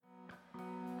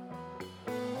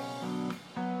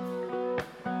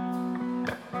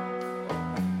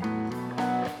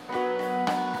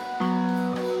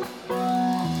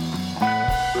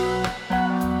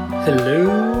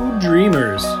Hello,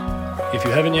 dreamers. If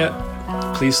you haven't yet,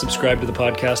 please subscribe to the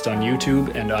podcast on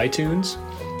YouTube and iTunes,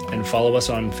 and follow us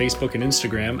on Facebook and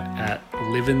Instagram at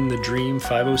Livin' the Dream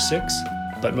 506.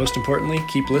 But most importantly,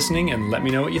 keep listening and let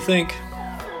me know what you think.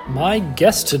 My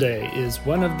guest today is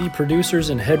one of the producers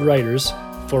and head writers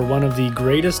for one of the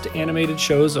greatest animated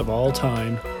shows of all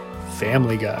time,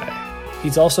 Family Guy.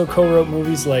 He's also co-wrote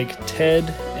movies like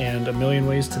Ted and A Million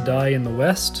Ways to Die in the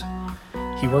West.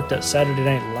 He worked at Saturday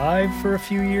Night Live for a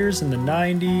few years in the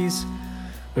 90s,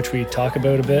 which we talk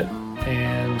about a bit.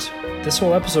 And this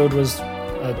whole episode was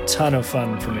a ton of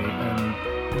fun for me.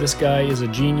 And this guy is a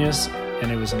genius,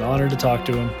 and it was an honor to talk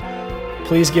to him.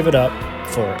 Please give it up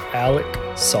for Alec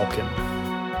Sulkin.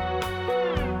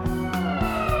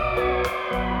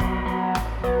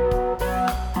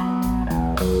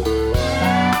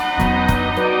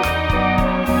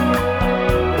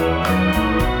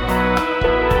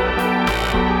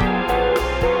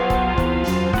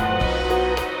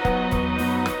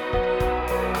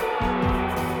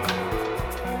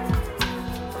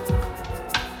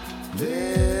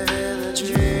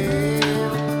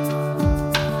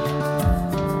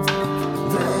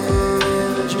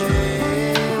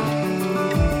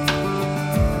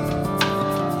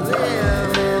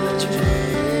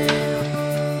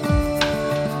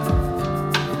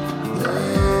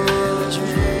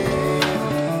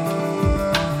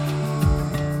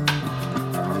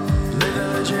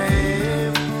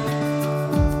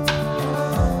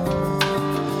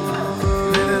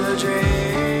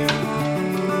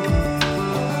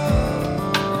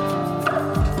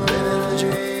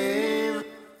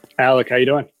 Alec, how you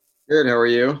doing? Good. How are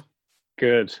you?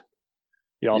 Good.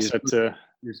 You all set to...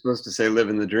 You're supposed to say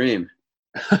 "living the dream."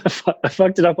 I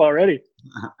fucked it up already.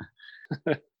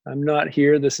 I'm not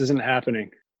here. This isn't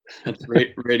happening. That's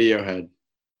Radiohead.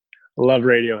 Love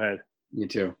Radiohead. Me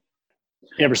too.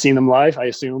 You ever seen them live? I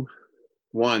assume.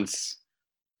 Once.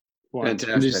 Fantastic.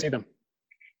 When did you see them?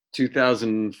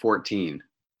 2014.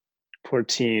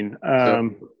 14.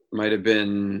 So might have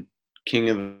been King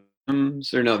of the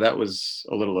Drums, or no, that was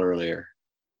a little earlier.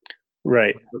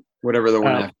 Right. Whatever the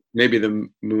one after. Maybe the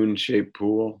Moon-Shaped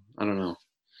Pool. I don't know.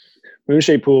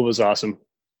 Moon-Shaped Pool was awesome.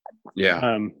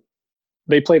 Yeah.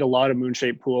 They played a lot of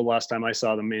Moon-Shaped Pool last time I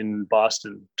saw them in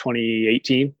Boston,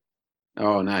 2018.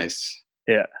 Oh, nice.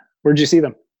 Yeah. Where'd you see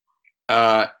them?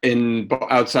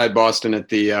 Outside Boston at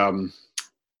the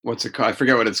what's it called? I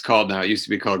forget what it's called now. It used to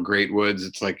be called Great Woods.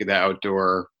 It's like the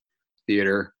outdoor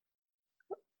theater.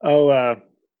 Oh,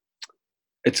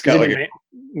 it's got like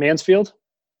Mansfield.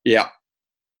 Yeah.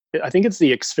 I think it's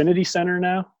the Xfinity Center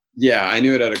now. Yeah, I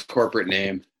knew it had a corporate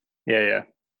name. Yeah.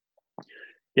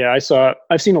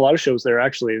 I've seen a lot of shows there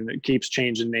actually, and it keeps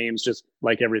changing names just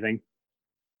like everything.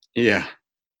 Yeah.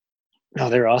 Oh,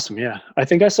 they're awesome. Yeah. I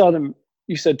think I saw them,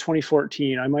 you said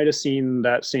 2014. I might have seen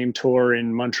that same tour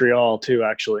in Montreal too,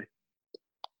 actually.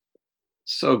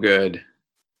 So good.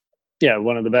 Yeah,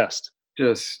 one of the best.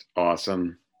 Just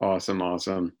awesome.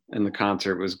 And the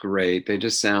concert was great. They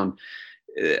just sound,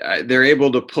 they're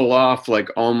able to pull off like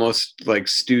almost like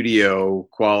studio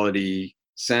quality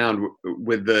sound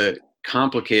with the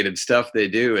complicated stuff they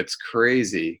do. It's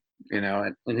crazy,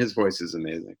 and his voice is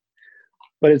amazing.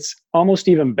 But it's almost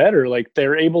even better. Like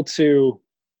they're able to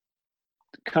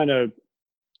kind of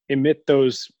emit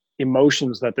those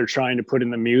emotions that they're trying to put in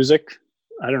the music.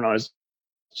 I don't know.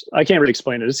 I can't really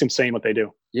explain it. It's insane what they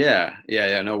do. Yeah.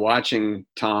 No, watching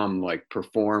Tom like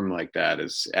perform like that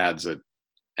adds an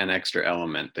extra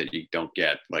element that you don't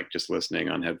get like just listening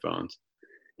on headphones.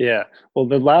 Yeah. Well,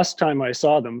 the last time I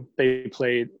saw them,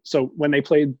 when they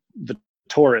played The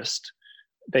Tourist,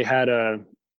 they had it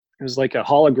was like a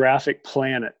holographic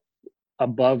planet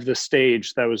above the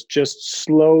stage that was just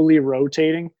slowly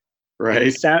rotating.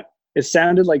 Right. It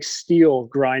sounded like steel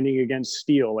grinding against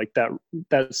steel, like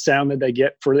that sound that they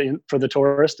get for the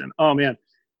Tourist. And oh man,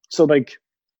 so like,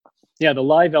 yeah, the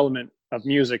live element of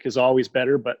music is always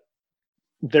better, but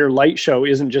their light show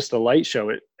isn't just a light show;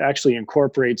 it actually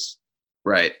incorporates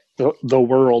right the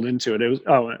world into it.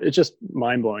 It's just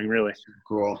mind blowing, really.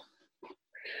 Cool.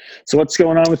 So what's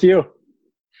going on with you?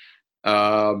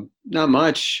 Not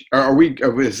much.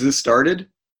 Is this started?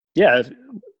 Yeah.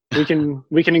 We can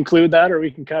include that, or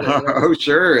we can cut it. Oh,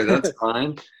 sure, that's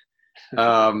fine.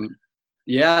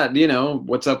 Yeah,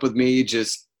 what's up with me?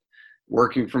 Just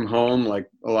working from home, like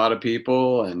a lot of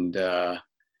people, and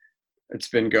it's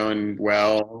been going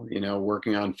well.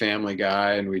 Working on Family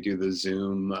Guy, and we do the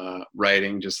Zoom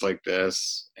writing just like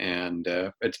this, and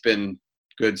it's been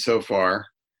good so far.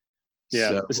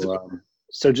 Yeah.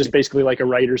 So just basically like a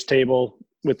writer's table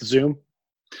with Zoom.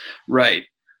 Right.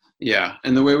 Yeah.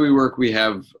 And the way we work, we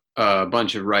have a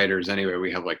bunch of writers anyway.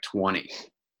 We have like 20. Okay.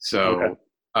 So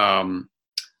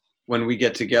when we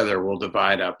get together, we'll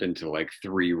divide up into like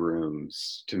 3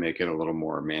 rooms to make it a little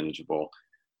more manageable.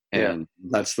 Yeah. And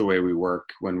that's the way we work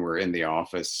when we're in the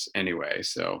office anyway.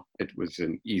 So it was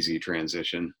an easy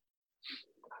transition.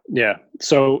 Yeah.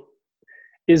 So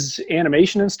is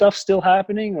animation and stuff still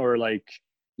happening, or like,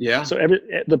 Yeah, so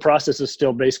the process is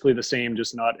still basically the same,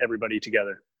 just not everybody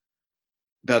together?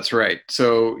 that's right.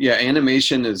 So yeah,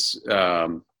 animation is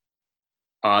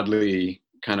oddly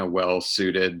kind of well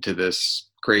suited to this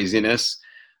craziness.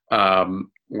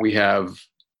 We have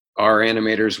our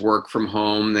animators work from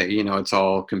home. That, you know, it's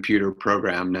all computer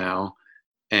programmed now,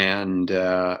 and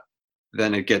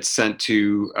then it gets sent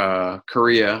to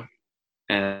Korea,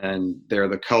 and they're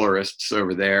the colorists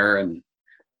over there, and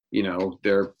you know,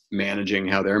 they're managing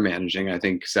how they're managing. I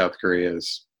think South Korea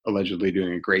is allegedly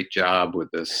doing a great job with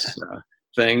this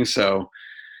thing. So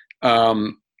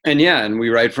and yeah, and we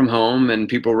write from home, and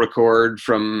people record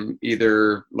from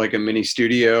either like a mini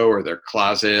studio or their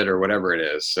closet or whatever it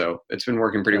is. So it's been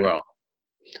working pretty Right. well.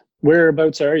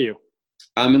 Whereabouts are you?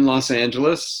 I'm in Los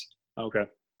Angeles. Okay.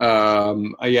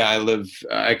 Yeah,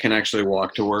 I can actually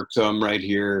walk to work. So I'm right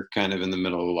here kind of in the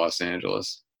middle of Los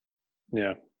Angeles.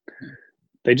 Yeah.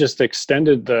 They just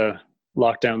extended the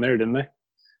lockdown there, didn't they?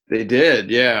 They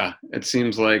did. Yeah. It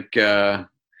seems like, they're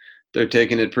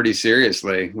taking it pretty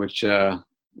seriously, which,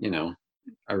 you know,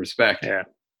 I respect. Yeah.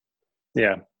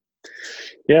 Yeah.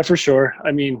 Yeah, for sure.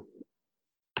 I mean,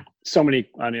 so many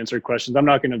unanswered questions. I'm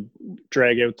not going to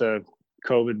drag out the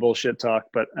COVID bullshit talk,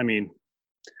 but I mean,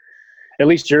 at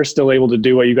least you're still able to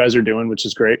do what you guys are doing, which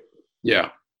is great. Yeah.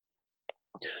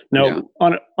 Now, Yeah.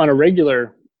 on a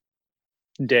regular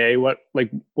day, what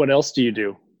else do you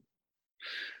do?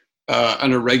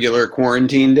 On a regular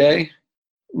quarantine day?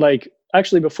 Like,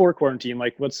 actually, before quarantine,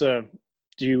 like,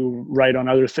 do you write on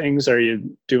other things? Are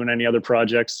you doing any other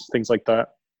projects, things like that?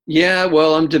 Yeah,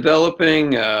 well, I'm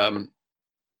developing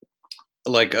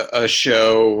like a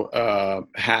show,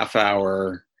 half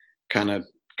hour kind of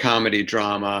comedy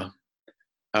drama,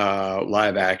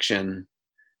 live action,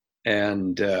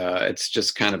 and it's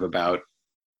just kind of about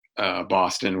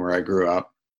Boston, where I grew up.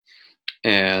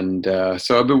 And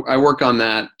so I work on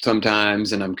that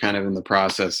sometimes, and I'm kind of in the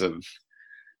process of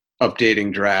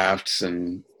updating drafts,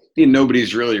 and you know,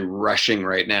 nobody's really rushing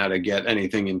right now to get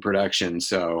anything in production.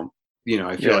 So, you know,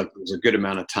 I feel like there's a good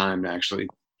amount of time to actually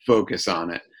focus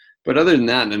on it. But other than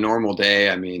that, in a normal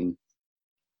day, I mean,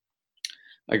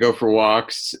 I go for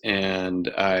walks,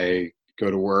 and I go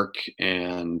to work,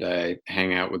 and I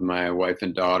hang out with my wife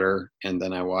and daughter, and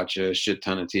then I watch a shit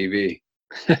ton of TV.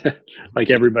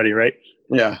 Like everybody, right?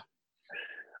 Yeah.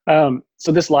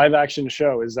 So this live action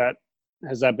show, has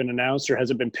that been announced, or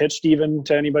has it been pitched even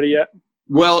to anybody yet?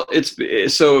 Well,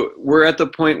 so we're at the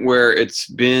point where it's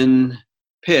been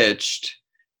pitched,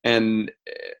 and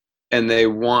they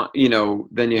want, you know,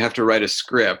 then you have to write a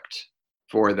script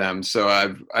for them. So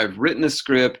I've written a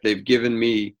script, they've given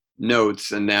me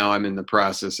notes, and now I'm in the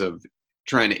process of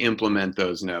trying to implement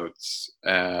those notes,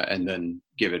 and then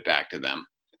give it back to them.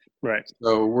 Right.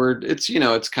 So it's, you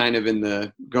know, it's kind of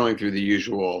going through the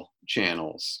usual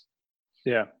channels.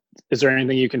 Yeah. Is there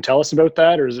anything you can tell us about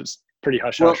that, or is it pretty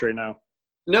hush hush right now?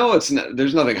 No, it's not.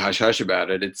 There's nothing hush hush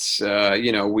about it. It's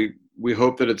you know, we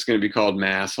hope that it's going to be called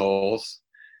Massholes,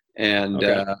 and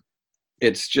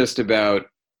it's just about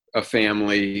a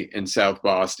family in South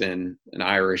Boston, an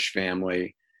Irish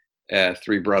family,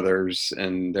 3 brothers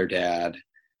and their dad,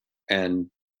 and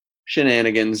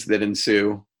shenanigans that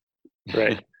ensue.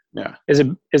 Right. Yeah. Is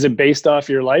it based off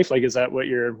your life? Like, is that what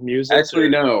your muse is? Actually,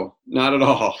 no, not at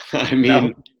all. I mean,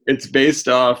 No. It's based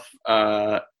off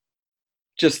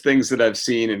just things that I've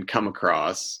seen and come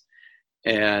across,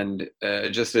 and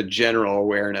just a general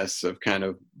awareness of kind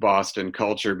of Boston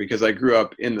culture, because I grew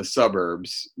up in the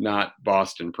suburbs, not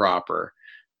Boston proper,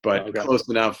 but close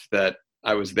enough that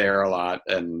I was there a lot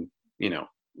and, you know,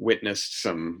 witnessed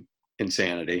some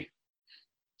insanity.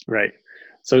 Right.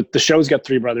 So the show's got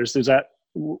 3 brothers.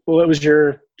 What was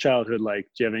your childhood like?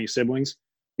 Do you have any siblings?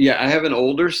 Yeah, I have an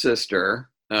older sister,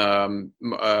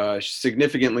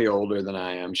 significantly older than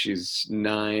I am. She's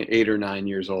 8 or 9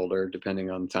 years older, depending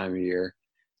on the time of year.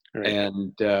 Right.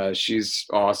 And she's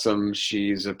awesome.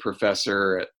 She's a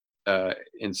professor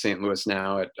in St. Louis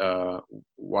now, at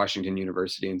Washington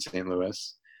University in St.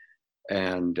 Louis.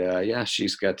 And yeah,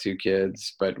 she's got 2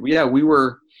 kids. But yeah,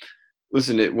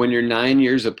 listen, when you're 9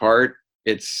 years apart,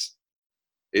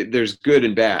 there's good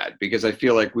and bad, because I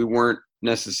feel like we weren't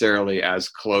necessarily as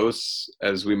close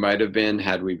as we might have been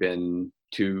had we been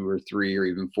 2 or 3 or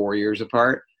even 4 years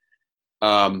apart.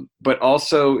 But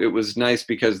also it was nice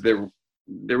because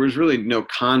there was really no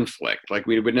conflict. Like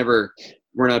we're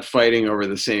not fighting over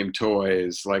the same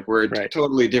toys. Like we're Right.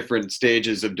 totally different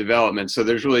stages of development. So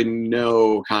there's really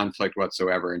no conflict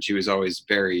whatsoever. And she was always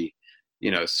very,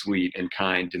 sweet and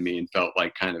kind to me, and felt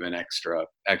like kind of an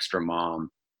extra mom.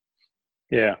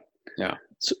 Yeah. Yeah.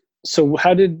 So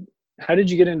how did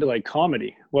you get into like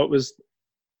comedy? What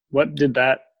did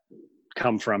that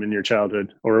come from in your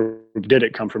childhood, or did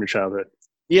it come from your childhood?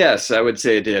 Yes, I would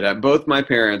say it did. Both my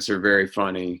parents are very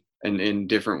funny and in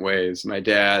different ways. My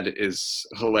dad is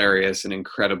hilarious and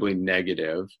incredibly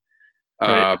negative.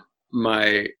 Right.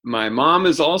 My mom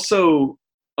is also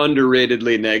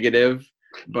underratedly negative,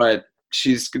 but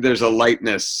there's a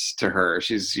lightness to her.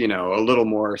 She's, a little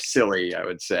more silly, I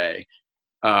would say.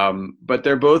 But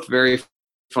they're both very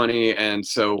funny. And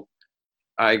so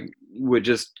I would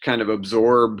just kind of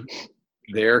absorb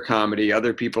their comedy.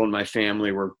 Other people in my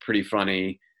family were pretty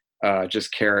funny,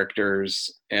 just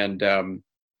characters. And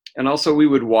also we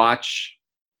would watch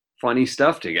funny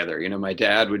stuff together. My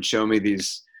dad would show me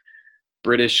these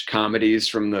British comedies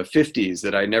from the 50s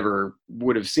that I never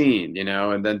would have seen,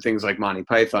 and then things like Monty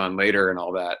Python later and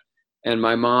all that. And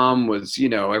my mom was,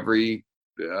 every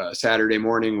Saturday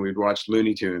morning we'd watch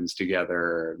Looney Tunes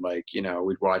together. Like,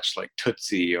 we'd watch like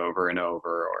Tootsie over and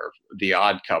over, or The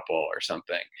Odd Couple or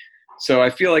something. So I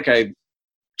feel like I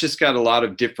just got a lot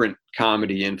of different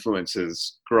comedy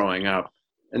influences growing up.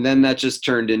 And then that just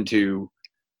turned into,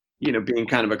 being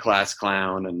kind of a class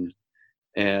clown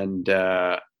and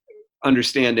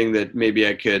understanding that maybe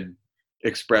I could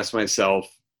express myself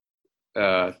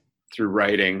through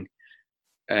writing.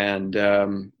 And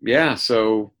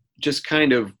so just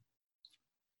kind of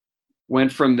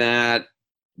went from that,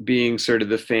 being sort of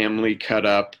the family cut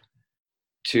up,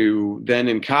 to then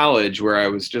in college, where I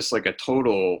was just like a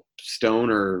total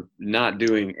stoner, not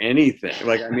doing anything.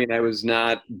 Like, I was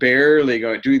not doing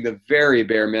the very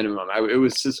bare minimum. It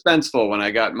was suspenseful when I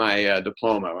got my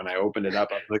diploma. When I opened it up,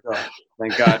 I was like, oh,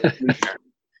 thank God it's in there.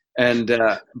 And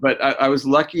but I was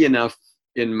lucky enough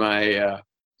in my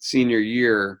senior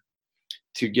year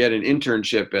to get an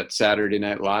internship at Saturday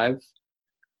Night Live.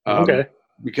 Okay.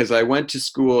 Because I went to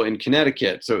school in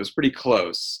Connecticut, so it was pretty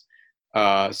close.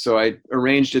 So I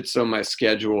arranged it so my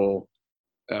schedule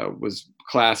was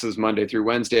classes Monday through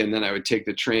Wednesday, and then I would take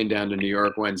the train down to New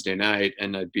York Wednesday night,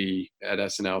 and I'd be at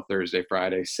SNL Thursday,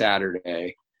 Friday,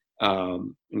 Saturday,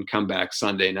 and come back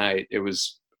Sunday night. It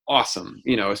was awesome,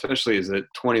 especially as a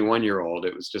 21-year-old.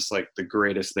 It was just like the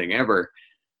greatest thing ever.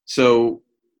 So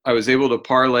I was able to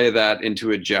parlay that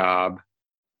into a job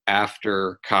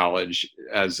after college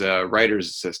as a writer's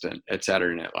assistant at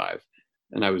Saturday Night Live.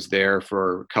 And I was there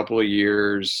for a couple of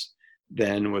years,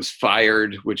 then was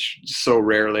fired, which so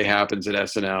rarely happens at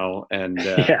SNL. And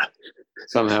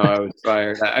somehow I was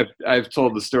fired. I've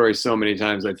told the story so many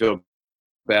times, I feel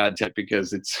bad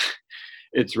because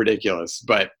it's ridiculous.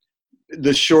 But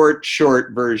the short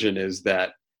version is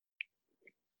that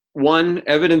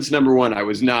evidence number one, I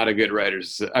was not a good writer.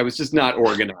 I was just not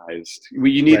organized.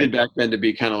 You needed back then to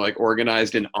be kind of like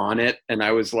organized and on it. And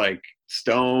I was like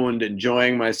stoned,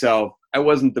 enjoying myself. I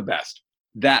wasn't the best.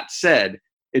 That said,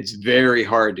 it's very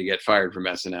hard to get fired from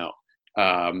SNL.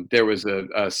 There was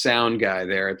a sound guy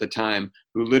there at the time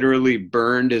who literally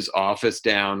burned his office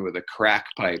down with a crack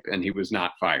pipe, and he was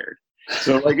not fired.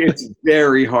 So like, it's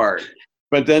very hard.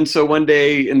 But then, so one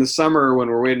day in the summer when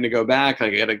we're waiting to go back, I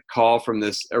get a call from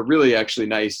a really actually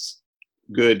nice,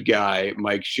 good guy,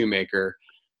 Mike Shoemaker,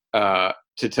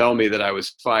 to tell me that I was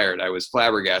fired. I was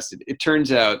flabbergasted. It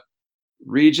turns out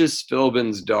Regis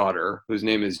Philbin's daughter, whose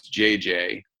name is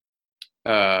JJ,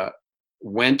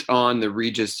 went on the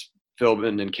Regis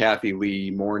Philbin and Kathy Lee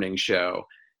morning show,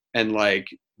 and like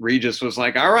Regis was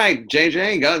like, "All right,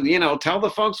 JJ, go, tell the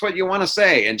folks what you want to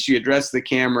say." And she addressed the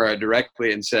camera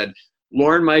directly and said,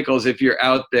 "Lorne Michaels, if you're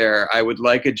out there, I would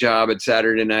like a job at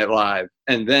Saturday Night Live."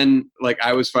 And then like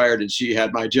I was fired and she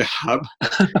had my job.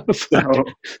 So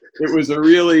it was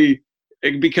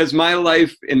because my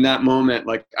life in that moment,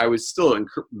 like I was still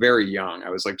very young. I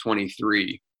was like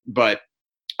 23, but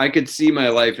I could see my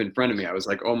life in front of me. I was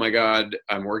like, oh my God,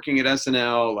 I'm working at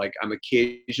SNL. Like I'm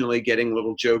occasionally getting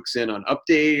little jokes in on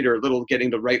Update, or getting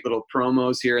to write little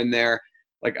promos here and there.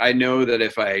 Like I know that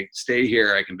if I stay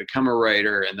here, I can become a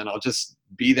writer, and then I'll just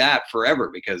be that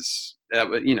forever, because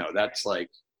that's like,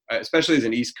 especially as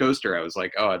an East Coaster, I was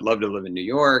like, oh, I'd love to live in New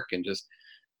York. And just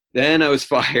then I was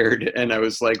fired, and I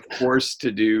was like forced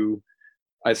to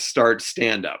start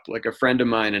stand up. Like a friend of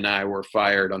mine and I were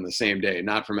fired on the same day,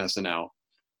 not from SNL.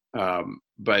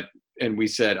 And we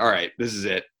said, all right, this is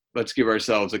it. Let's give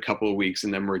ourselves a couple of weeks,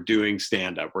 and then we're doing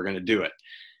stand up. We're going to do it.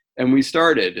 and we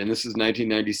started, and this is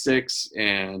 1996,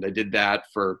 and I did that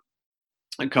for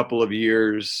a couple of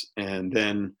years, and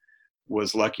then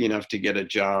was lucky enough to get a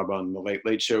job on the Late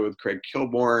Late Show with Craig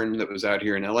Kilborn that was out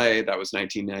here in LA. That was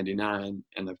 1999,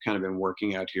 and I've kind of been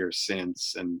working out here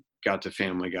since, and got to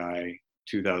Family Guy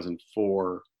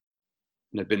 2004,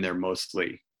 and I've been there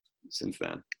mostly since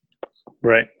then.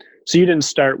 Right. So you didn't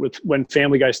start with, when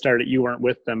Family Guy started, you weren't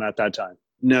with them at that time?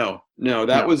 No,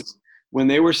 that was when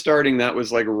they were starting. That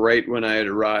was like right when I had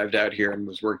arrived out here and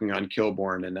was working on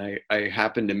Kilborn, and I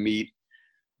happened to meet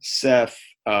Seth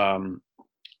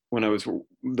when I was,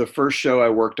 the first show I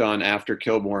worked on after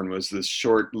Kilborn was this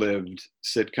short-lived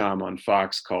sitcom on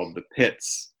Fox called The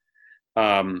Pits.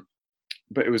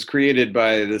 But it was created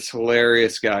by this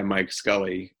hilarious guy, Mike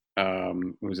Scully,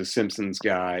 who was a Simpsons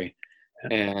guy.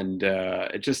 And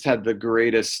it just had the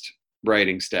greatest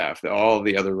writing staff. All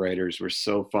the other writers were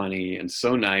so funny and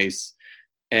so nice.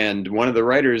 And one of the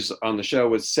writers on the show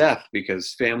was Seth,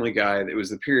 because Family Guy, it was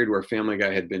the period where Family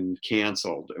Guy had been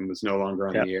canceled and was no longer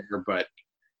on the air, but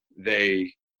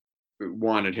they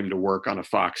wanted him to work on a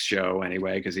Fox show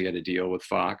anyway, because he had a deal with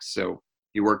Fox. So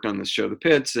he worked on this show, The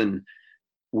Pits, and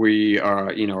we are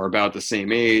about the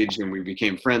same age, and we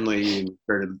became friendly and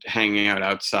started hanging out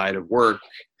outside of work.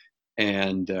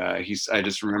 And I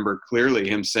just remember clearly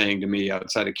him saying to me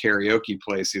outside a karaoke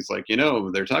place, he's like,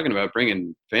 they're talking about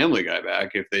bringing Family Guy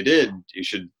back. If they did, you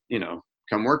should,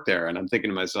 come work there. And I'm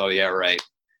thinking to myself, yeah, right.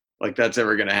 Like, that's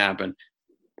ever going to happen.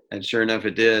 And sure enough,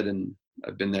 it did. And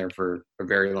I've been there for a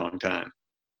very long time.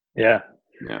 Yeah.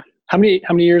 Yeah. How many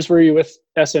years were you with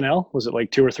SNL? Was it like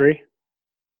 2 or 3?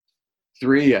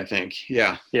 3, I think.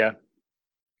 Yeah. Yeah.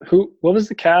 What was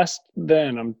the cast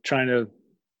then? I'm trying to.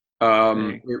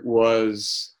 It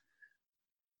was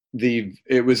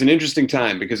an interesting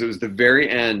time, because it was the very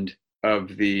end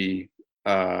of the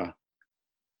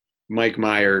Mike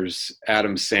Myers,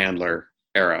 Adam Sandler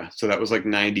era. So that was like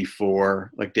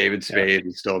 94, like David Spade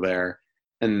was still there.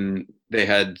 And they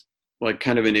had like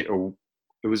kind of it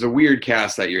was a weird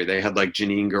cast that year. They had like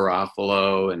Janine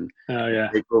Garofalo and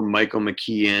Michael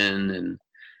McKean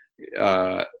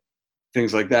and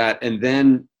things like that. And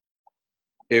then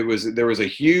there was a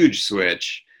huge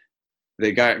switch.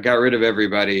 They got rid of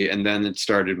everybody, and then it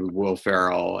started with Will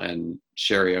Ferrell and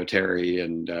Sherry O'Terry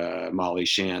and Molly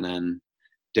Shannon,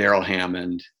 Daryl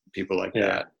Hammond, people like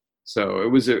that. So it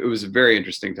was a very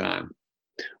interesting time.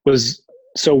 Was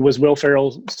Will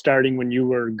Ferrell starting when you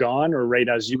were gone, or right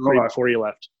before you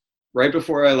left? Right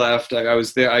before I left, I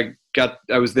was there.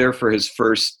 I was there for his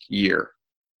first year,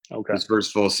 his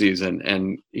first full season,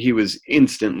 and he was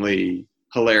instantly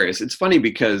hilarious. It's funny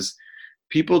because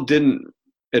people didn't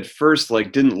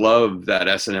love that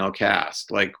SNL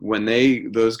cast. Like when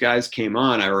those guys came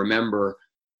on, I remember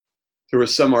there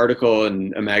was some article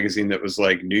in a magazine that was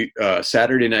like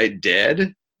Saturday Night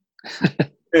Dead.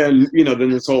 And, then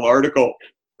this whole article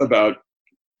about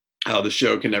how the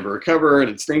show can never recover and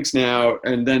it stinks now.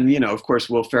 And then, of course,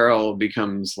 Will Ferrell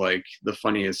becomes like the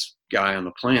funniest guy on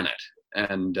the planet.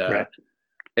 And,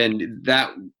 and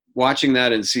watching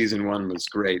that in season 1 was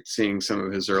great, seeing some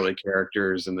of his early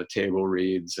characters and the table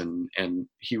reads, and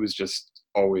he was just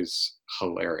always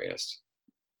hilarious.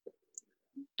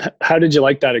 How did you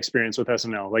like that experience with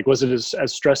SNL? Like, was it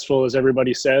as stressful as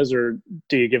everybody says, or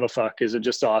do you give a fuck? Is it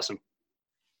just awesome?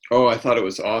 Oh, I thought it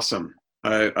was awesome.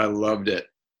 I loved it.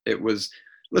 It was,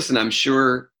 listen, I'm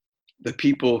sure the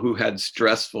people who had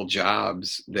stressful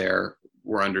jobs there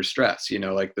were under stress,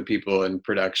 like the people in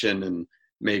production and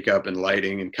makeup and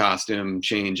lighting and costume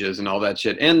changes and all that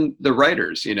shit. And the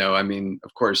writers,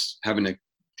 of course, having to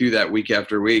do that week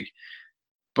after week.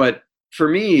 But for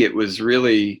me, it was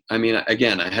really,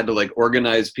 again, I had to like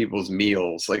organize people's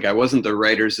meals. Like I wasn't the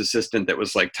writer's assistant that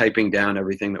was like typing down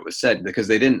everything that was said, because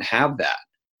they didn't have that.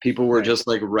 People were just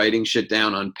like writing shit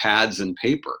down on pads and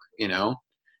paper,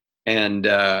 And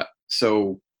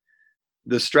so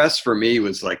the stress for me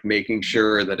was like making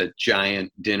sure that a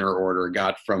giant dinner order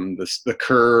got from the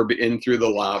curb in through the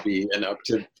lobby and up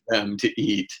to them to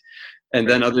eat. And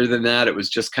then other than that, it was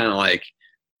just kind of like,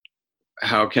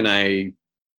 how can I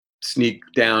sneak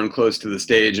down close to the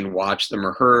stage and watch them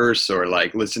rehearse, or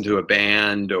like listen to a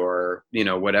band, or,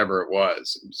 whatever it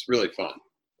was. It was really fun.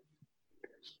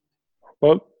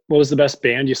 What was the best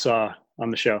band you saw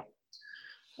on the show?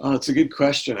 Oh, it's a good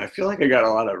question. I feel like I got a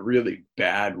lot of really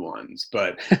bad ones,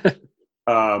 but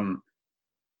I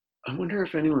wonder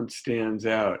if anyone stands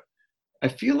out. I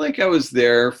feel like I was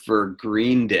there for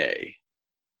Green Day.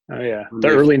 Oh, yeah. The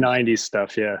early 90s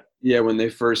stuff, yeah. Yeah, when they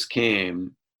first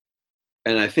came.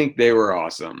 And I think they were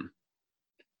awesome.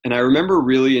 And I remember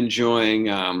really enjoying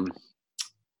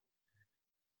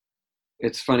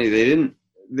it's funny.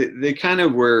 They kind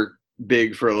of were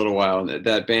big for a little while.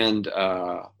 That band,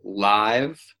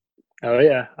 Live. Oh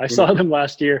yeah, I saw them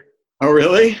last year. Oh,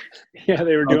 really? Yeah,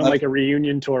 they were doing like a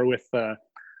reunion tour with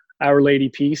Our Lady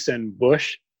Peace and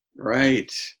Bush.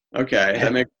 Right. Okay,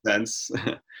 that makes sense.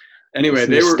 Anyway, It's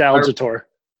nostalgia tour.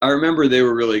 I remember they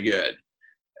were really good.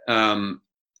 And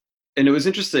it was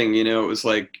interesting, it was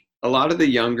like a lot of the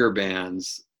younger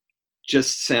bands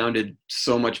just sounded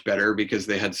so much better because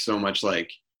they had so much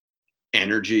like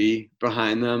energy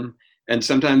behind them. And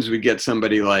sometimes we get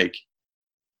somebody like,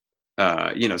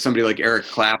 somebody like Eric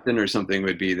Clapton or something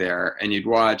would be there, and you'd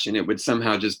watch and it would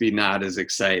somehow just be not as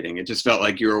exciting. It just felt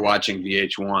like you were watching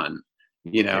VH1,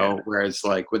 whereas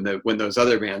like when those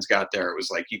other bands got there, it was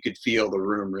like you could feel the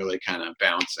room really kind of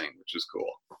bouncing, which was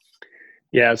cool.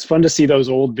 Yeah, it's fun to see those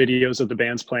old videos of the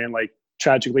bands playing like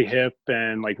Tragically Hip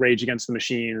and like Rage Against the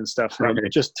Machine and stuff. Right.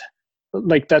 Just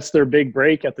like that's their big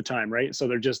break at the time, right? So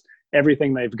they're just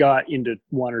everything they've got into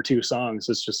one or two songs.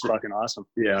 It's just fucking awesome.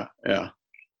 Yeah.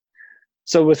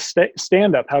 So with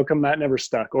stand-up, how come that never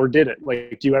stuck, or did it?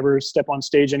 Like, do you ever step on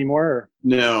stage anymore? Or?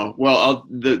 No. Well,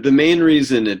 the main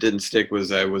reason it didn't stick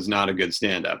was I was not a good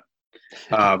stand-up.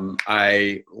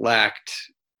 I lacked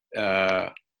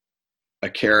a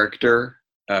character.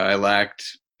 I lacked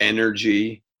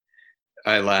energy.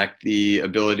 I lacked the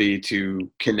ability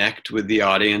to connect with the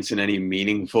audience in any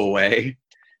meaningful way.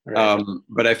 Right.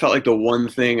 But I felt like the one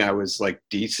thing I was like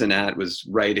decent at was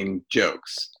writing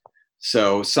jokes.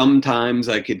 So sometimes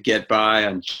I could get by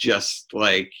on just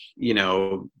like,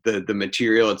 the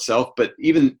material itself. But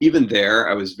even there,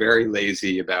 I was very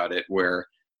lazy about it, where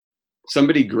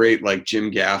somebody great like Jim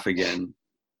Gaffigan,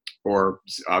 or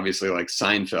obviously like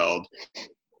Seinfeld,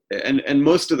 and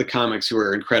most of the comics who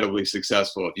are incredibly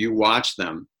successful, if you watch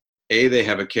them, A, they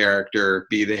have a character,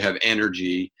 B, they have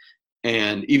energy.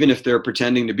 And even if they're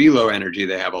pretending to be low energy,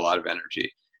 they have a lot of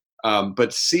energy.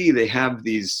 But C, they have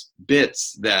these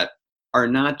bits that are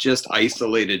not just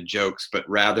isolated jokes, but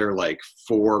rather like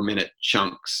 4-minute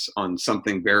chunks on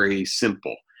something very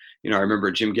simple. I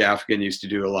remember Jim Gaffigan used to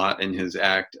do a lot in his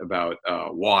act about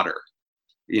water,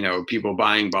 people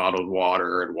buying bottled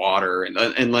water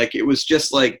and like, it was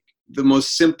just like the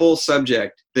most simple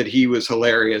subject that he was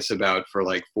hilarious about for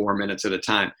like 4 minutes at a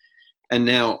time. And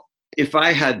now if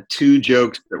I had 2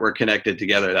 jokes that were connected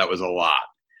together, that was a lot.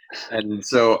 And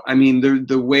so, I mean,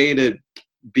 the way to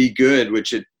be good,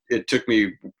 which it took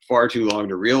me far too long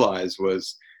to realize,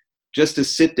 was just to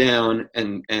sit down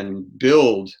and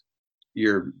build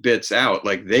your bits out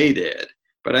like they did.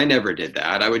 But I never did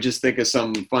that. I would just think of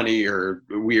some funny or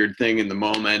weird thing in the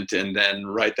moment and then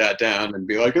write that down and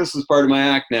be like, this is part of my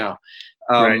act now.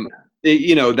 Right.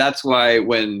 That's why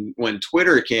when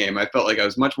Twitter came, I felt like I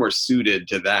was much more suited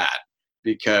to that,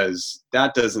 because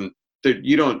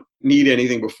you don't need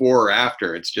anything before or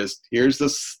after. It's just, here's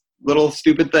this little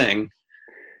stupid thing.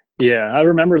 Yeah, I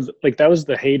remember like that was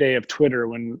the heyday of Twitter,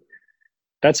 when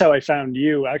that's how I found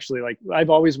you. Actually, like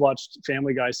I've always watched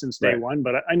Family Guy since day one,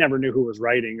 but I never knew who was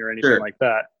writing or anything like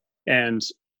that. And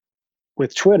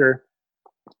with Twitter,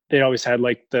 they always had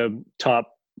like the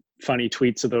top funny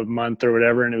tweets of the month or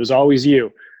whatever, and it was always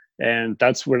you. And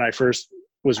that's when I first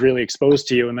was really exposed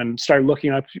to you, and then started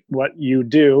looking up what you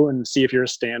do and see if you're a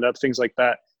stand-up, things like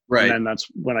that. Right. And then that's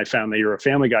when I found that you're a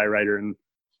Family Guy writer. And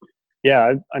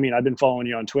yeah, I mean, I've been following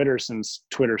you on Twitter since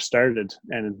Twitter started,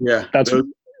 and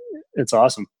it's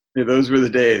awesome. Yeah, those were the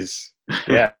days.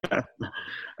 Yeah. I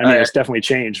mean, it's definitely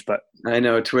changed, but I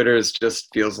know Twitter just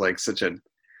feels like such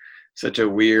a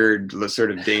weird,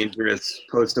 sort of dangerous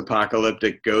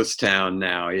post-apocalyptic ghost town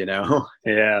now,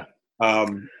 Yeah.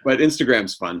 But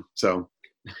Instagram's fun. So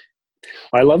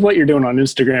I love what you're doing on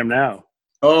Instagram now.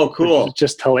 Oh, cool. It's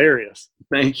just hilarious.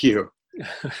 Thank you.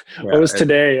 What was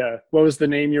today? What was the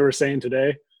name you were saying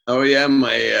today? Oh yeah,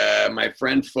 my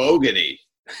friend Fogarty.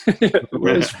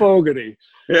 Where's Fogarty?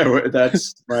 Yeah,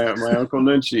 that's my Uncle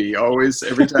Nunchi. Always,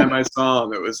 every time I saw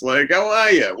him, it was like, how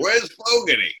are you? Where's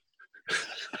Fogarty?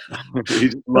 He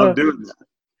just loved doing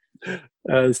that.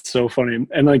 It's so funny.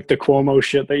 And like the Cuomo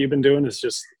shit that you've been doing is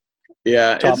just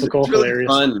topical, it's really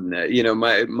hilarious.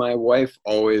 Fun. My wife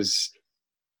always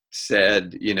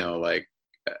said, like,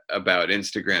 about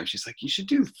Instagram, she's like, you should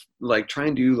try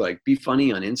and do be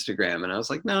funny on Instagram. And I was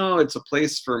like, no, it's a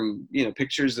place for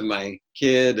pictures of my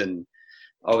kid and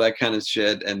all that kind of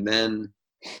shit. And then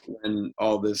when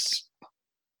all this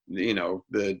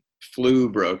the flu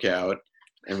broke out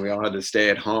and we all had to stay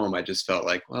at home, I just felt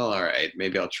like, well, all right,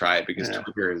 maybe I'll try it, because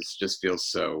Twitter just feels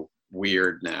so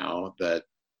weird now that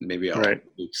maybe I'll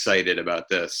be excited about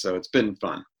this. So it's been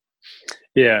fun.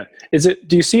 Yeah.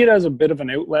 Do you see it as a bit of an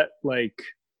outlet, like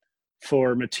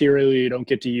for material you don't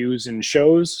get to use in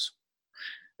shows?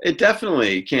 It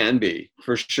definitely can be,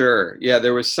 for sure. Yeah,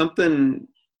 there was something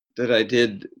that I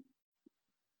did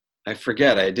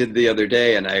the other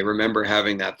day, and I remember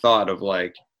having that thought of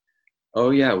like,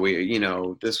 oh yeah,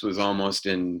 this was almost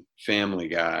in Family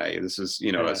Guy. This is,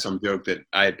 some joke that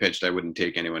I had pitched, I wouldn't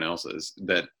take anyone else's,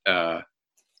 that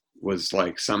was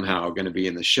like somehow going to be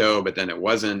in the show, but then it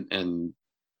wasn't. And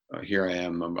here I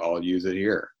am, I'll use it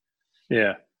here.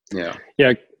 Yeah. Yeah.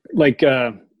 Yeah. Like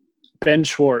Ben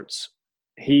Schwartz,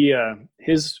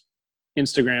 his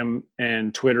Instagram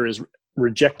and Twitter is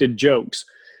rejected jokes.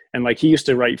 And like he used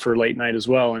to write for Late Night as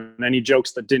well. And any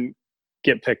jokes that didn't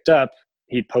get picked up,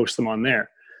 he'd post them on there.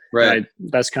 Right.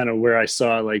 That's kind of where I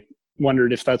saw, like,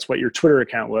 wondered if that's what your Twitter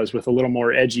account was, with a little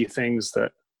more edgy things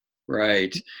that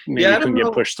right. maybe couldn't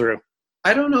get pushed through.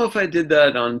 I don't know if I did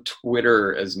that on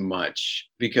Twitter as much,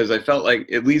 because I felt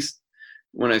like, at least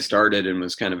when I started and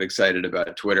was kind of excited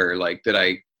about Twitter, like that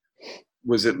I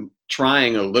was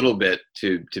trying a little bit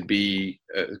to be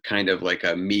kind of like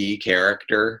a me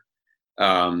character.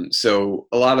 So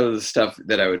a lot of the stuff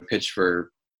that I would pitch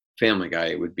for Family Guy,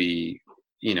 it would be,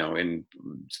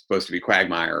 supposed to be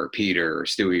Quagmire or Peter or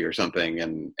Stewie or something.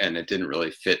 And it didn't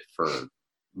really fit for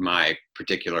my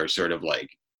particular sort of like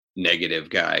negative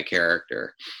guy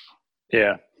character.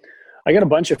 Yeah. I got a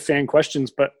bunch of fan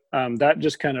questions, but that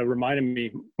just kind of reminded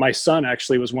me, my son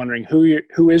actually was wondering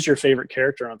who is your favorite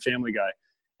character on Family Guy?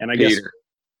 And I Peter.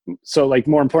 guess, so like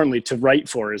more importantly to write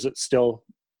for, is it still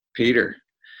Peter?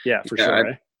 Yeah, for sure.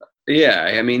 Right?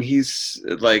 Yeah. I mean, he's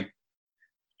like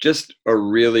just a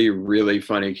really, really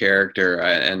funny character.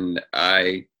 And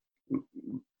I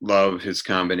love his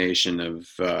combination of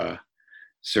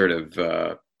sort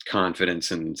of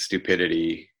confidence and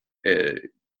stupidity.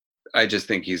 I just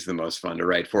think he's the most fun to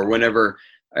write for. Whenever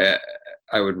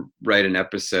I would write an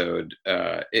episode,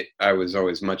 I was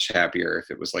always much happier if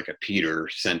it was like a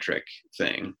Peter-centric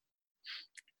thing.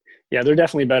 Yeah, they're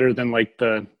definitely better than like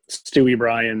the Stewie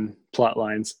Brian plot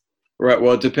lines. Right.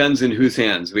 Well, it depends in whose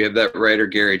hands. We have that writer,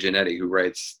 Gary Janetti, who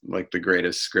writes like the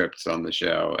greatest scripts on the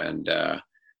show. And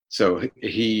so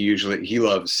he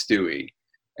loves Stewie.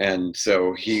 And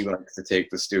so he likes to take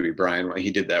the Stewie Brian.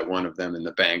 He did that one of them in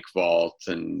the bank vault,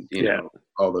 and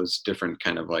all those different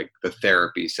kind of like the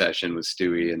therapy session with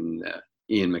Stewie and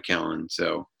Ian McKellen.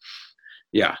 So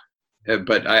yeah,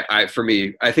 but I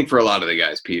think for a lot of the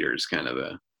guys, Peter's kind of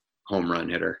the home run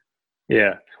hitter.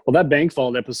 Yeah. Well, that bank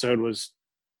vault episode was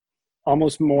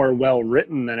almost more well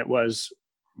written than it was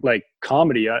like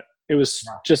comedy. It was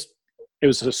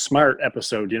a smart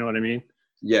episode. You know what I mean?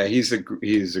 Yeah, he's a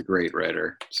great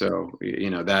writer. So,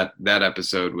 that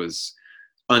episode was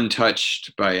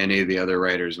untouched by any of the other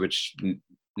writers, which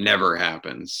never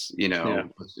happens.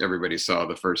 Everybody saw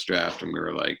the first draft and we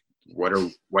were like,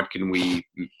 what can we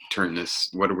turn this?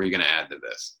 What are we going to add to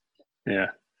this? Yeah.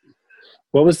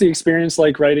 What was the experience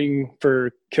like writing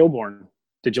for Kilborn?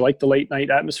 Did you like the late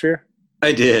night atmosphere?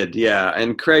 I did. Yeah.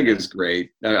 And Craig is great.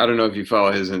 I don't know if you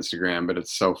follow his Instagram, but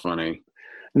it's so funny.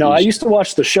 No, I used to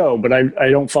watch the show, but I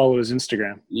don't follow his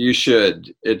Instagram. You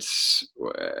should.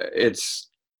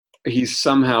 He's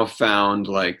somehow found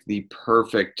like the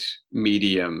perfect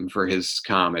medium for his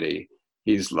comedy.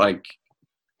 He's like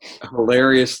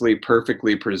hilariously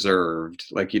perfectly preserved.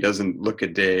 Like he doesn't look a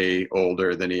day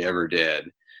older than he ever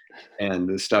did. And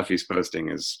the stuff he's posting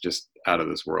is just out of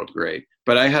this world great.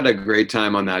 But I had a great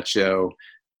time on that show.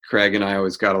 Craig and I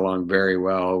always got along very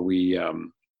well. We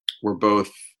were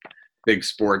both big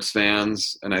sports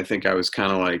fans, and I think I was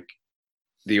kind of like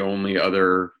the only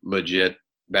other legit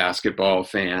basketball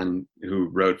fan who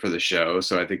wrote for the show.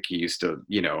 So I think he used to,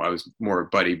 I was more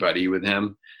buddy with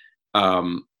him.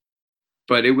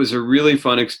 But it was a really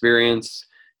fun experience,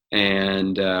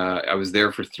 and I was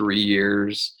there for 3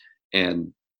 years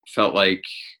and felt like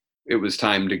it was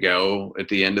time to go at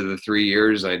the end of the 3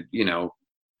 years. And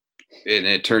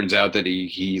it turns out that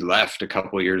he left a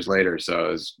couple of years later.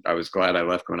 So I was glad I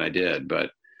left when I did.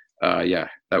 But yeah,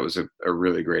 that was a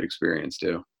really great experience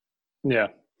too. Yeah.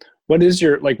 What's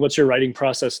your writing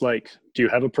process like? Do you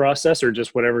have a process or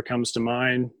just whatever comes to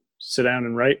mind, sit down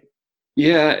and write?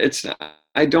 Yeah,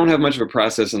 I don't have much of a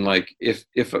process. And like, if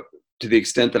to the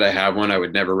extent that I have one, I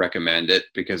would never recommend it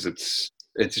because it's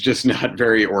just not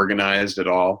very organized at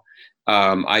all.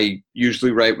 I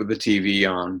usually write with the TV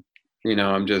on.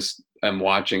 I'm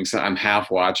watching, so I'm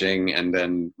half watching and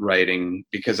then writing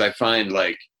because I find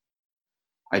like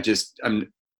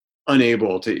I'm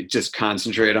unable to just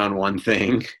concentrate on one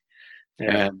thing.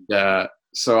 Yeah. And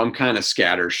so I'm kind of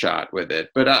scattershot with it,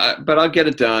 but I'll get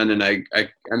it done. And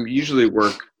I'm usually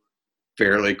work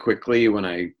fairly quickly when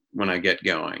I get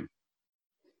going.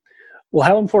 Well,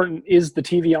 how important is the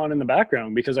TV on in the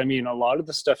background? Because I mean, a lot of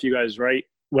the stuff you guys write,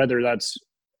 whether that's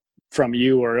from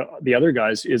you or the other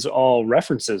guys, is all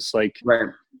references. Like, Right.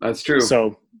 That's true.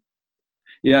 so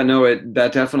Yeah, no,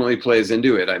 that definitely plays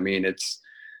into it. I mean, it's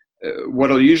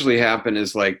what'll usually happen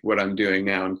is like what I'm doing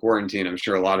now in quarantine. I'm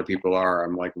sure a lot of people are.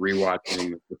 I'm like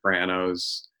rewatching The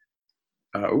Sopranos.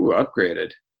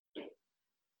 Upgraded.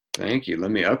 Thank you.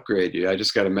 Let me upgrade you. I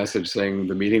just got a message saying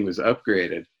the meeting was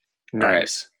upgraded.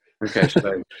 nice. All right.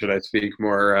 Okay. Should I speak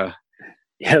more?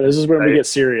 Yeah, this is where we get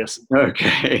serious.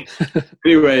 Okay.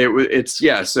 Anyway, it's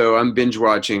yeah. So I'm binge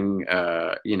watching,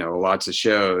 lots of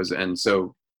shows, and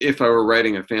so if I were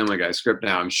writing a Family Guy script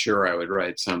now, I'm sure I would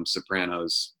write some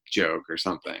Sopranos joke or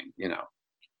something.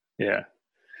 Yeah.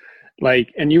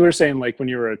 Like, and you were saying like when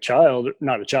you were a child,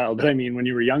 not a child, but I mean, when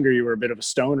you were younger, you were a bit of a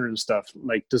stoner and stuff.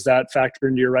 Like, does that factor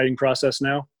into your writing process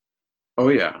now? Oh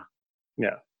yeah.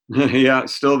 Yeah. Yeah,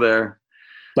 still there.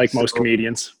 Like most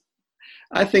comedians.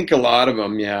 I think a lot of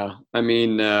them, yeah. I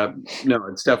mean, no,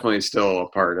 it's definitely still a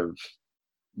part of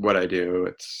what I do.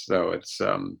 It's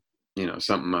something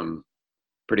I'm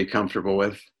pretty comfortable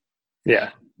with.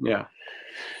 Yeah. Yeah.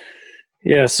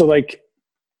 Yeah. So like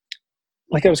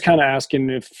I was kind of asking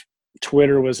if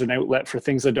Twitter was an outlet for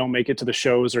things that don't make it to the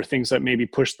shows or things that maybe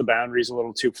push the boundaries a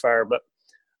little too far. But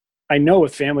I know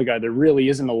with Family Guy, there really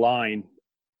isn't a line.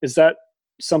 Is that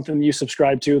something you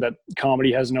subscribe to, that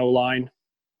comedy has no line?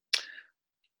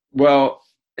 Well,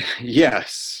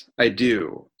 yes, I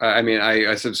do. I mean,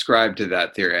 I subscribe to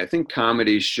that theory. I think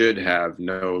comedy should have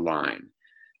no line.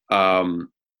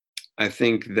 I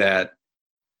think that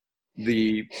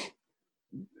the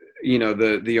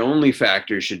only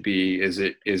factor should be, is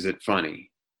it funny?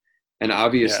 And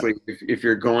obviously, if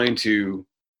you're going to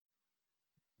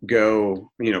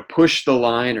go, push the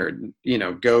line, or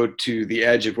go to the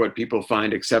edge of what people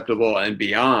find acceptable and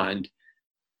beyond,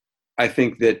 I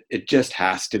think that it just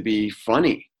has to be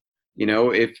funny.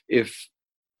 If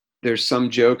there's some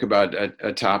joke about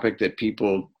a topic that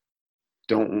people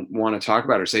don't want to talk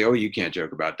about, or say, oh, you can't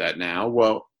joke about that now.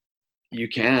 Well, you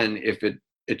can, if it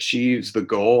achieves the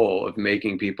goal of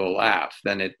making people laugh,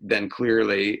 then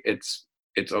clearly it's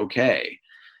okay.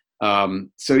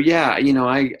 So yeah,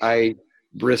 I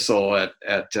bristle at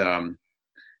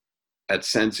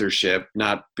censorship,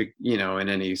 not in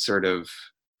any sort of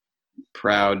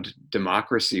proud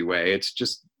democracy way. It's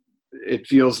just, it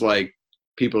feels like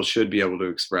people should be able to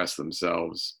express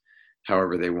themselves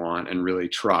however they want, and really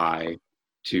try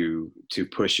to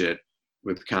push it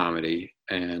with comedy.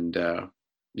 And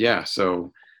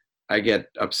so I get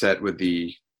upset with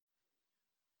the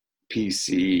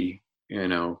PC,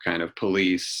 kind of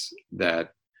police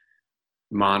that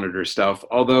monitor stuff.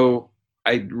 Although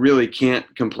I really can't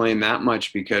complain that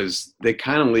much, because they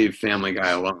kind of leave Family Guy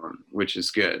alone, which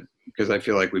is good, because I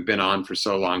feel like we've been on for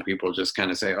so long, people just kind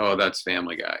of say, oh, that's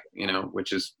Family Guy,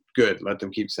 which is good. Let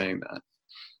them keep saying that.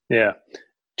 Yeah.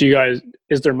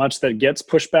 Is there much that gets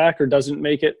pushed back or doesn't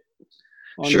make it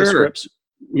on the scripts?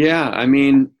 Yeah. I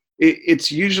mean,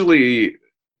 it's usually,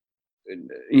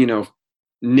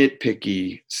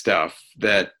 nitpicky stuff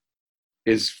that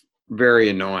is very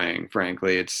annoying,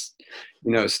 frankly. It's,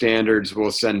 standards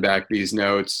will send back these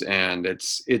notes, and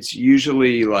it's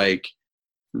usually like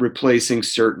replacing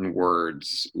certain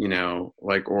words,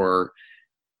 or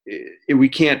we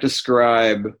can't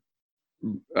describe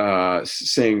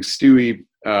saying Stewie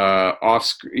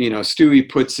Stewie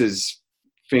puts his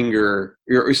finger,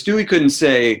 or Stewie couldn't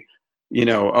say,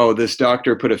 oh, this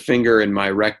doctor put a finger in my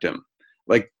rectum.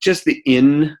 Like, just the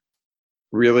 "in"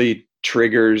 really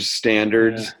triggers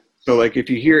standards. Yeah. So like if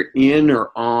you hear "in"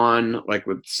 or "on," like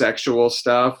with sexual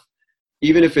stuff,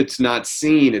 even if it's not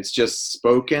seen, it's just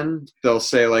spoken, they'll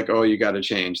say like, oh, you got to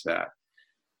change that.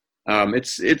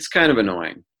 It's kind of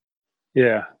annoying.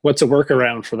 Yeah. What's a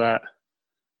workaround for that?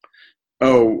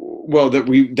 Oh, well,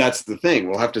 that's the thing.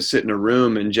 We'll have to sit in a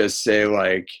room and just say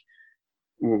like,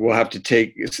 we'll have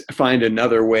to find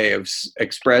another way of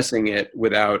expressing it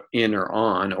without "in" or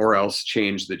 "on," or else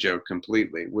change the joke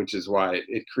completely, which is why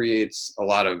it creates a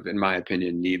lot of, in my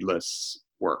opinion, needless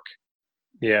work.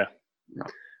 Yeah. No.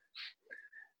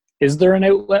 Is there an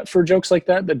outlet for jokes like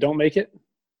that don't make it?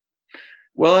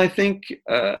 Well, I think,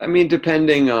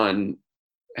 depending on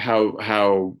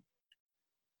how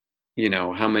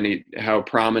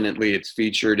prominently it's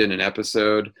featured in an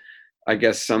episode, I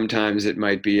guess sometimes it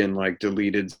might be in like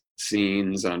deleted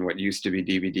scenes on what used to be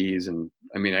DVDs. And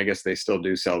I guess they still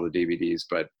do sell the DVDs,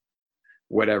 but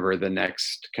whatever the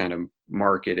next kind of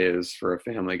market is for a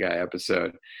Family Guy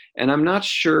episode. And I'm not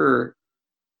sure,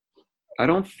 I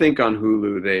don't think on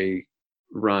Hulu they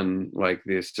run like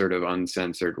this sort of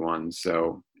uncensored ones.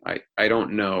 So I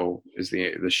don't know is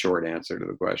the short answer to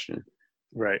the question.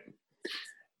 Right.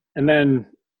 And then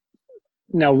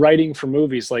now writing for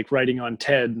movies, like writing on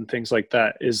TED and things like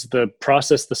that, is the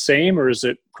process the same or is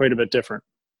it quite a bit different?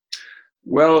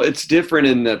 Well, it's different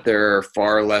in that there are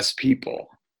far less people.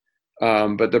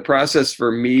 But the process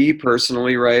for me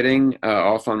personally writing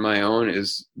off on my own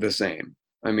is the same.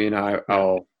 I mean,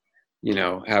 I'll,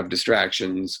 have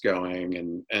distractions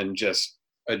going and just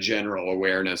a general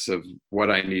awareness of what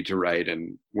I need to write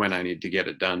and when I need to get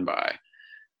it done by.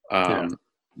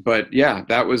 But yeah,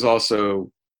 that was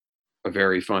also a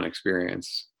very fun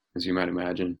experience, as you might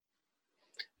imagine.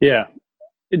 Yeah.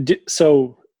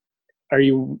 So are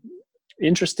you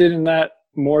interested in that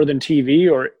more than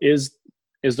TV, or is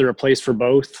there a place for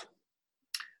both?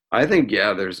 I think,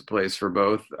 yeah, there's a place for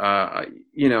both. I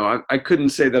couldn't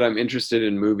say that I'm interested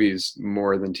in movies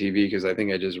more than TV because I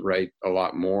think I just write a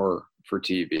lot more for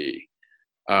TV.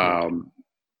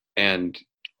 And,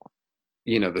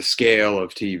 the scale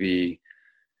of TV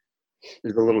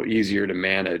is a little easier to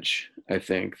manage, I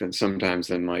think, than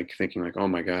like thinking like, oh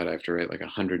my God, I have to write like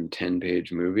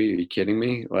 110-page movie. Are you kidding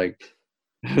me? Like,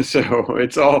 so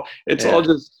it's all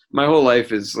just, my whole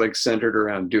life is like centered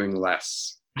around doing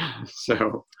less.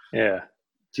 So yeah,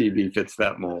 TV fits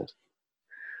that mold.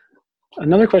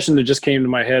 Another question that just came to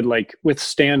my head, like with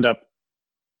stand-up,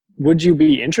 would you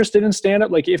be interested in stand-up?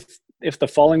 Like if the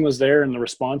following was there and the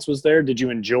response was there, did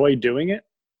you enjoy doing it?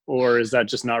 Or is that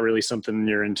just not really something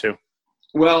you're into?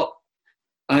 Well,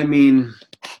 I mean,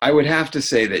 I would have to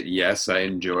say that, yes, I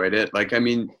enjoyed it. Like, I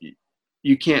mean,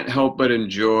 you can't help but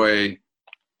enjoy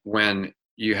when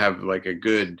you have like a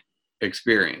good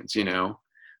experience,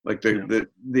 like to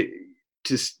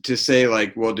say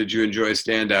like, well, did you enjoy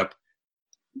stand up?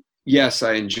 Yes,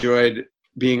 I enjoyed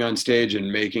being on stage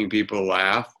and making people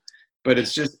laugh, but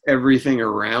it's just everything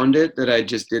around it that I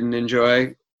just didn't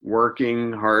enjoy.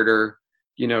 Working harder,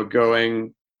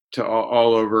 going to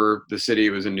all over the city.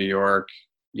 It was in New York,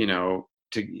 to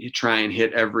try and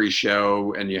hit every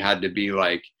show, and you had to be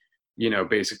like,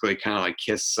 basically kind of like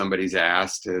kiss somebody's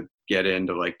ass to get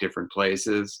into like different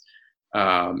places.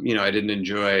 I didn't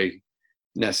enjoy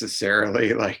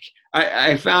necessarily like,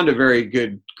 I found a very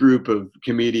good group of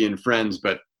comedian friends,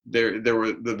 but there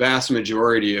were the vast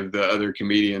majority of the other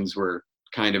comedians were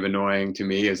kind of annoying to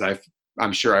me, as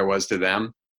I'm sure I was to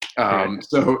them.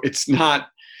 So it's not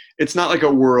like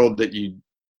a world that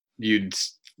you'd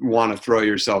want to throw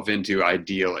yourself into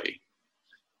ideally.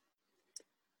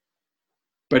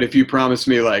 But if you promised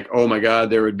me like, oh my God,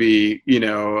 there would be,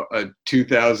 a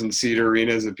 2,000 seat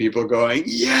arenas of people going,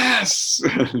 yes,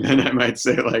 then I might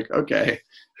say like, okay,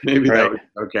 maybe that would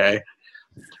be okay.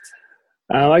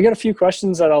 I got a few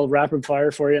questions that I'll rapid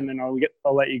fire for you, and then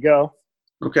I'll let you go.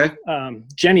 Okay.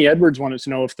 Jenny Edwards wanted to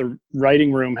know if the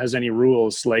writing room has any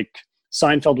rules. Like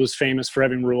Seinfeld was famous for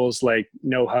having rules like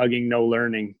no hugging, no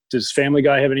learning. Does Family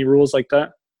Guy have any rules like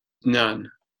that?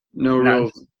 None. No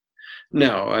rules.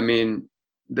 No, I mean,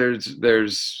 there's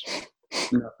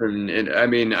nothing. I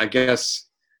mean, I guess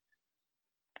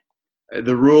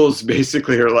the rules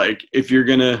basically are like, if you're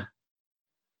gonna,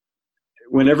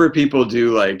 whenever people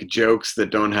do like jokes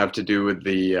that don't have to do with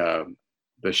the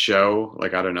show,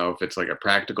 like, I don't know if it's like a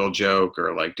practical joke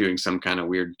or like doing some kind of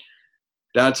weird,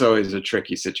 that's always a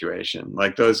tricky situation.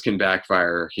 Like those can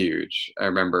backfire huge. I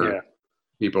remember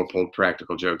people pulled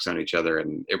practical jokes on each other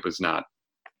and it was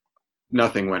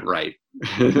nothing went right.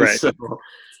 Right. So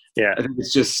I think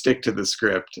it's just stick to the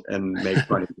script and make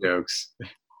funny jokes.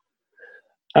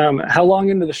 How long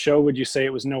into the show would you say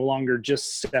it was no longer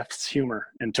just Seth's humor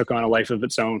and took on a life of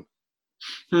its own?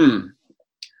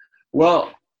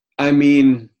 Well, I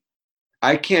mean,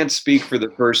 I can't speak for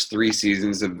the first 3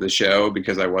 seasons of the show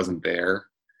because I wasn't there.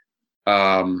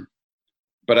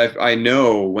 But I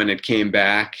know when it came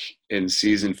back in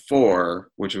season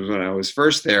 4, which was when I was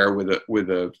first there with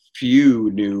a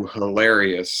few new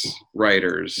hilarious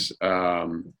writers.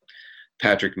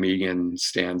 Patrick Meighan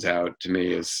stands out to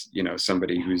me as,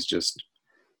 somebody who's just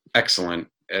excellent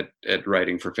at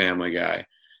writing for Family Guy.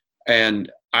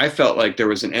 And I felt like there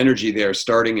was an energy there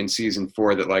starting in season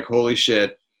 4 that like, holy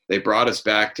shit, they brought us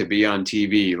back to be on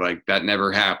TV. Like that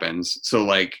never happens. So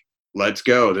like, let's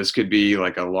go. This could be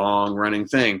like a long running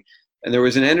thing. And there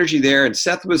was an energy there, and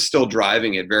Seth was still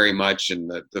driving it very much in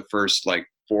the first like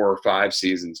 4 or 5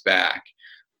 seasons back.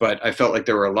 But I felt like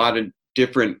there were a lot of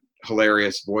different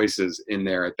hilarious voices in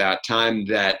there at that time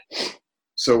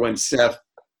so when Seth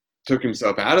took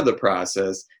himself out of the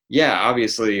process,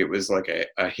 obviously it was like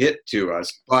a hit to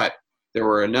us, but there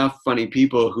were enough funny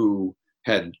people who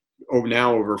had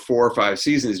now over 4 or 5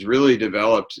 seasons really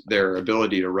developed their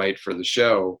ability to write for the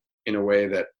show in a way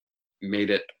that made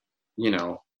it, you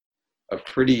know, a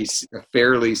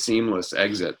fairly seamless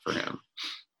exit for him.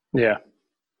 Yeah.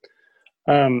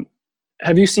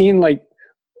 Have you seen like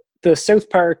the South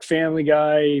Park, Family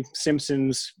Guy,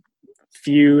 Simpsons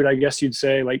feud, I guess you'd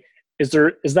say? Like, is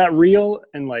that real?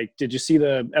 And like, did you see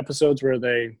the episodes where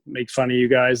they make fun of you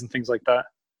guys and things like that?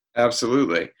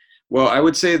 Absolutely. Well, I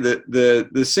would say that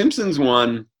the Simpsons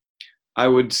one, I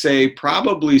would say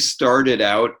probably started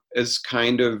out as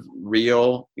kind of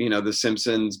real. You know, the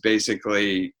Simpsons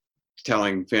basically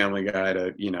telling Family Guy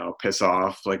to, you know, piss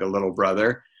off like a little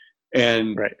brother.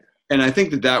 And right. And I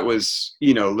think that was,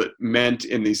 you know, meant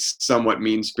in the somewhat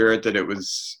mean spirit that it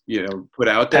was, you know, put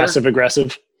out there. Passive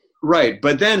aggressive. Right.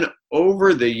 But then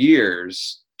over the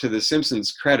years, to the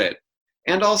Simpsons' credit,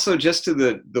 and also just to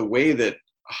the way that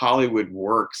Hollywood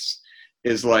works,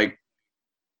 is like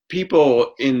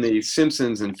people in the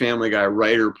Simpsons and Family Guy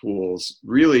writer pools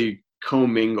really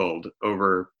commingled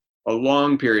over a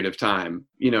long period of time,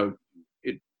 you know,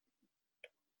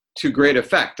 to great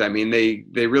effect. I mean,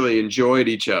 they really enjoyed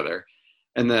each other.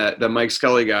 And the Mike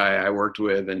Scully guy I worked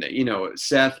with, and, you know,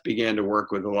 Seth began to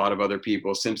work with a lot of other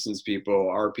people, Simpsons people,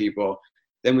 our people.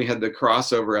 Then we had the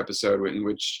crossover episode in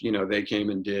which, you know, they came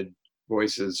and did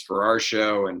voices for our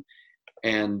show.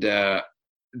 And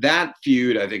that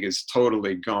feud, I think, is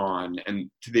totally gone. And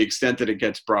to the extent that it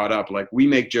gets brought up, like, we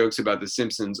make jokes about the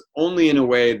Simpsons only in a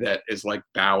way that is like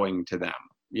bowing to them.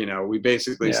 You know, we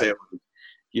basically say,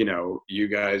 you know, you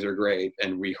guys are great,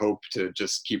 and we hope to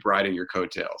just keep riding your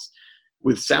coattails.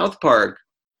 With South Park,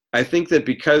 I think that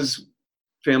because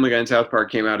Family Guy and South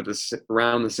Park came out at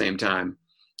around the same time,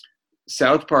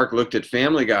 South Park looked at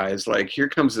Family Guy as like, here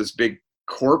comes this big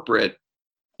corporate,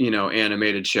 you know,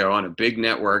 animated show on a big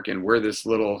network, and we're this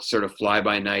little sort of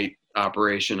fly-by-night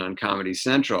operation on Comedy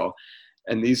Central.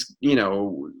 And these, you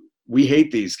know, we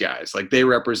hate these guys. Like, they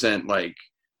represent, like,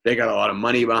 they got a lot of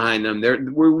money behind them.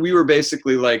 We were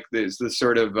basically like this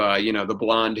sort of, you know, the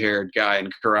blonde-haired guy in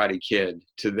Karate Kid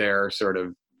to their sort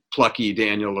of plucky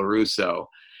Daniel LaRusso.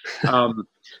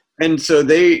 And so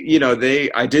they, you know,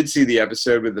 I did see the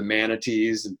episode with the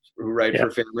manatees who write for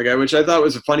Family Guy, which I thought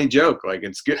was a funny joke. Like,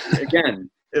 it's good.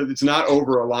 Again, it's not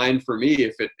over a line for me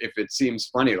if it seems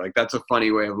funny. Like, that's a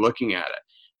funny way of looking at it.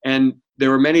 And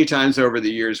there were many times over the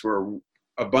years where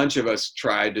a bunch of us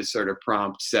tried to sort of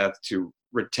prompt Seth to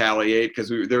retaliate, because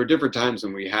there were different times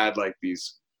when we had like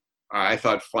these, I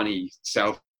thought, funny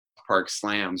South Park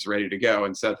slams ready to go,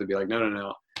 and Seth would be like,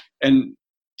 no. And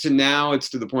now it's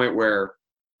to the point where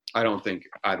I don't think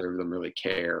either of them really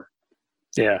care.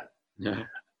 Yeah.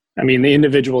 I mean, the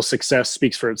individual success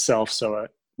speaks for itself. So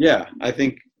I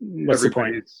think what's the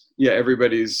point? Yeah,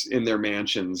 everybody's in their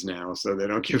mansions now, so they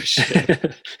don't give a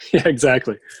shit. Yeah,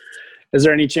 exactly. Is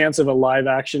there any chance of a live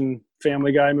action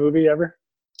Family Guy movie ever?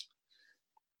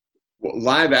 Well,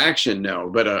 live action, no,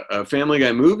 but a Family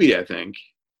Guy movie, I think.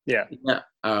 Yeah.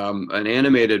 An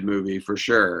animated movie for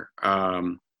sure.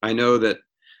 I know that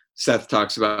Seth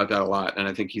talks about that a lot, and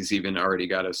I think he's even already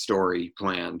got a story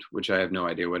planned, which I have no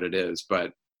idea what it is,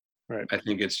 but I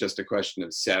think it's just a question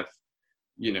of Seth,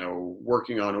 you know,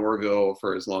 working on Orville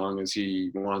for as long as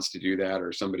he wants to do that,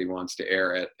 or somebody wants to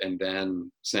air it, and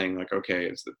then saying like,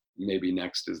 okay, maybe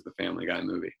next is the Family Guy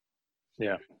movie.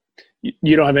 Yeah.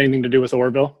 You don't have anything to do with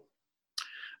Orville?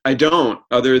 I don't,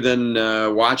 other than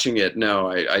watching it.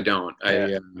 No, I don't.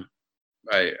 Yeah.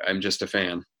 I'm just a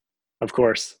fan. Of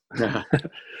course.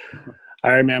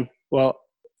 All right, man. Well,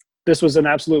 this was an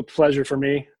absolute pleasure for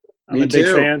me. I'm a big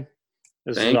fan.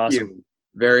 This is awesome. You.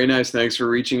 Very nice. Thanks for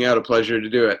reaching out. A pleasure to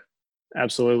do it.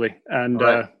 Absolutely. And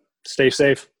stay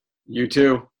safe. You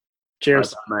too.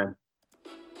 Cheers. Bye, man.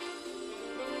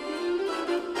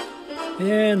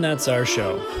 And that's our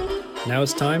show. Now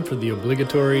it's time for the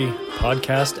obligatory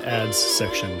podcast ads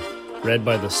section, read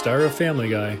by the star of Family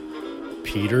Guy,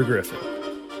 Peter Griffin.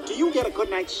 Do you get a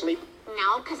good night's sleep?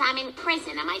 No, because I'm in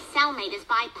prison and my cellmate is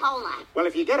bipolar. Well,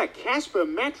 if you get a Casper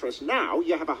mattress now,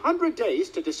 you have 100 days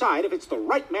to decide if it's the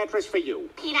right mattress for you.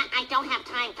 Peter, I don't have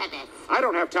time for this. I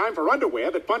don't have time for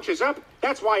underwear that bunches up.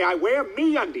 That's why I wear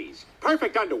MeUndies.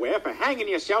 Perfect underwear for hanging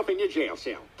yourself in your jail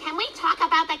cell. Can we talk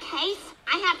about the case?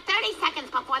 I have 30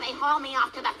 seconds before they haul me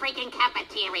off to the freaking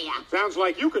cafeteria. Sounds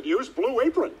like you could use Blue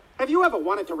Apron. Have you ever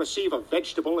wanted to receive a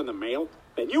vegetable in the mail?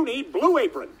 Then you need Blue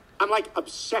Apron. I'm like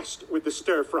obsessed with the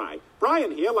stir fry. Brian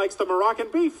here likes the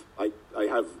Moroccan beef. I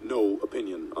have no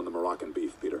opinion on the Moroccan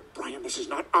beef, Peter. Brian, this is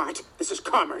not art. This is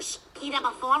commerce. Peter,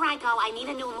 before I go, I need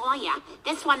a new lawyer.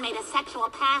 This one made a sexual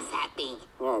pass at me.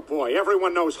 Oh boy,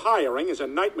 everyone knows hiring is a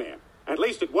nightmare. At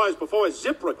least it was before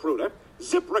ZipRecruiter.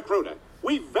 ZipRecruiter.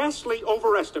 We vastly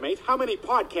overestimate how many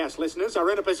podcast listeners are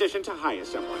in a position to hire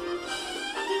someone.